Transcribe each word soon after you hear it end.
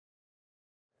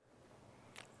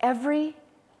Every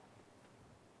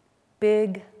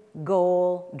big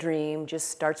goal, dream just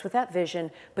starts with that vision,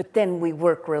 but then we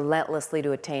work relentlessly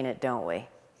to attain it, don't we?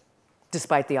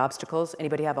 Despite the obstacles.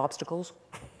 Anybody have obstacles?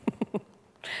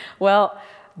 Well,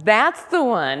 that's the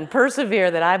one, persevere,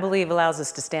 that I believe allows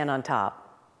us to stand on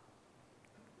top.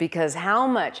 Because how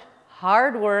much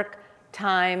hard work,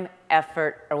 time,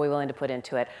 effort are we willing to put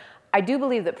into it? I do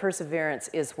believe that perseverance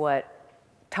is what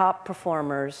top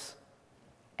performers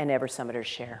and Everest summiters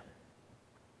share.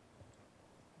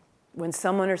 When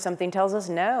someone or something tells us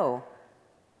no,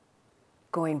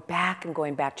 going back and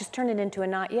going back, just turn it into a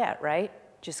not yet, right?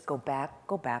 Just go back,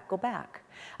 go back, go back.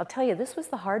 I'll tell you, this was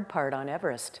the hard part on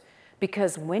Everest,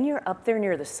 because when you're up there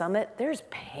near the summit, there's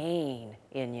pain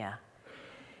in you.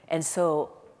 And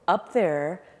so up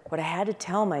there, what I had to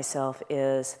tell myself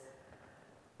is,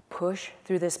 push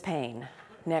through this pain.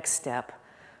 Next step.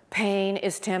 Pain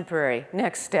is temporary.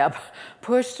 Next step.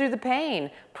 Push through the pain.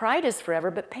 Pride is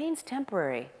forever, but pain's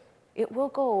temporary. It will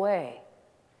go away.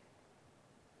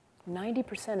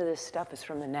 90% of this stuff is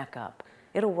from the neck up.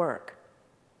 It'll work.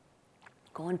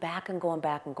 Going back and going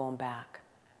back and going back.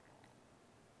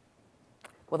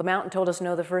 Well, the mountain told us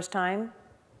no the first time.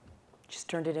 Just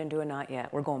turned it into a not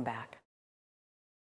yet. We're going back.